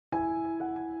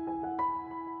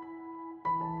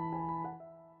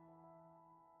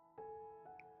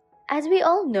As we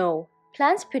all know,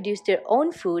 plants produce their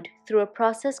own food through a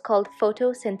process called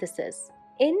photosynthesis.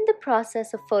 In the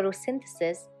process of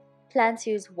photosynthesis, plants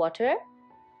use water,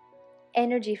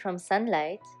 energy from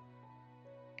sunlight,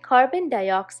 carbon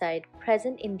dioxide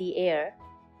present in the air,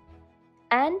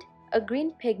 and a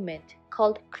green pigment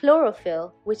called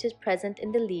chlorophyll which is present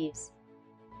in the leaves.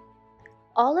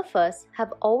 All of us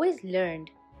have always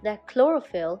learned that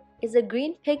chlorophyll is a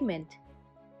green pigment.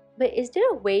 But is there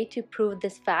a way to prove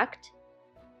this fact?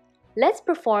 Let's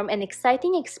perform an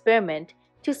exciting experiment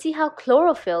to see how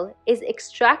chlorophyll is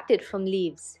extracted from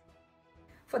leaves.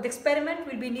 For the experiment,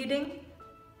 we'll be needing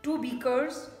 2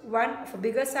 beakers, one of a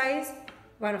bigger size,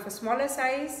 one of a smaller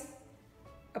size,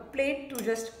 a plate to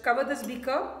just cover this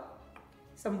beaker,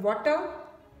 some water,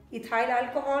 ethyl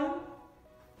alcohol,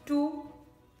 2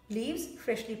 leaves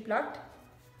freshly plucked,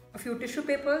 a few tissue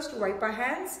papers to wipe our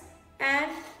hands,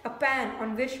 and a pan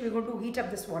on which we're going to heat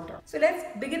up this water. So let's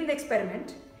begin the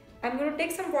experiment. I'm going to take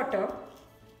some water,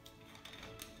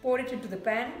 pour it into the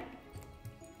pan,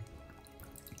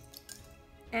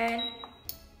 and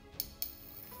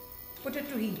put it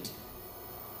to heat.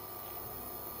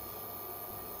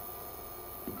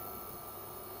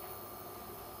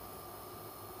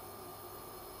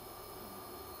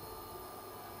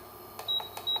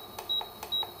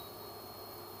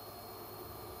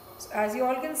 So as you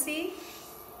all can see,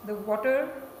 the water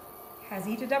has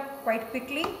heated up quite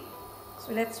quickly.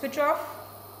 So let's switch off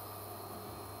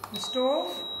the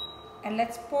stove and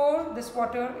let's pour this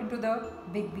water into the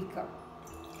big beaker.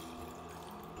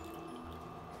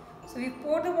 So we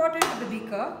pour the water into the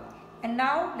beaker, and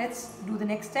now let's do the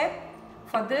next step.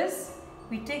 For this,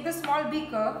 we take the small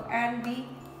beaker and we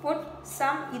put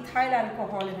some ethyl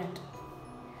alcohol in it.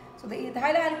 So the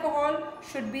ethyl alcohol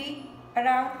should be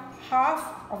around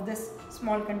half of this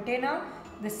small container.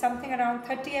 There's something around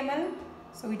 30 ml.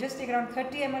 So we just take around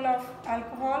 30 ml of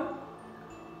alcohol,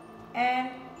 and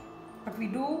what we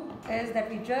do is that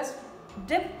we just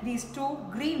dip these 2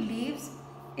 green leaves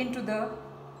into the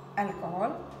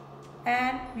alcohol,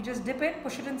 and we just dip it,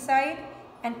 push it inside,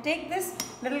 and take this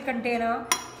little container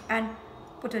and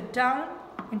put it down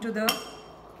into the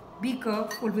beaker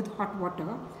full with hot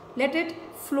water. Let it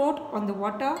float on the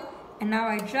water, and now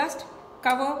I just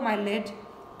cover my lid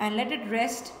and let it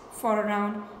rest for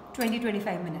around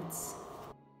 20-25 minutes.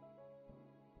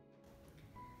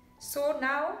 So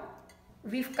now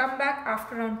we've come back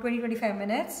after around 20-25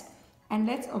 minutes, and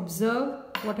let's observe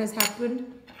what has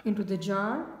happened into the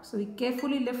jar. So we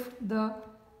carefully lift the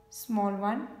small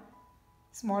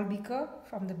beaker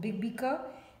from the big beaker,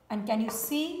 and can you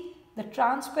see the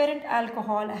transparent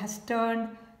alcohol has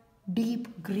turned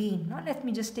deep green. Now let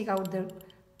me just take out the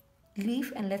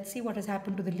leaf and let's see what has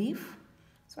happened to the leaf.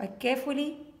 So I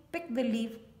carefully pick the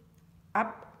leaf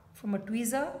up from a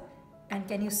tweezer, and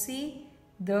can you see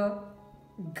the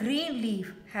green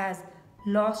leaf has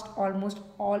lost almost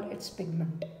all its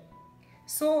pigment.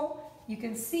 So you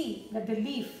can see that the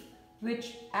leaf,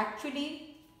 which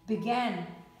actually began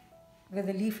with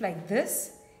a leaf like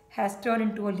this, has turned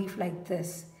into a leaf like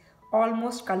this,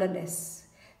 almost colorless.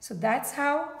 So that's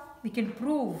how we can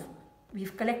prove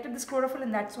we've collected this chlorophyll,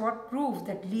 and that's what proves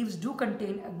that leaves do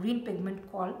contain a green pigment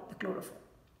called the chlorophyll.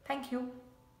 Thank you.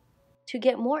 To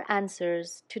get more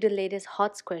answers to the latest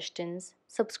HOTS questions,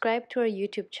 subscribe to our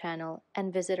YouTube channel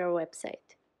and visit our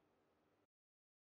website.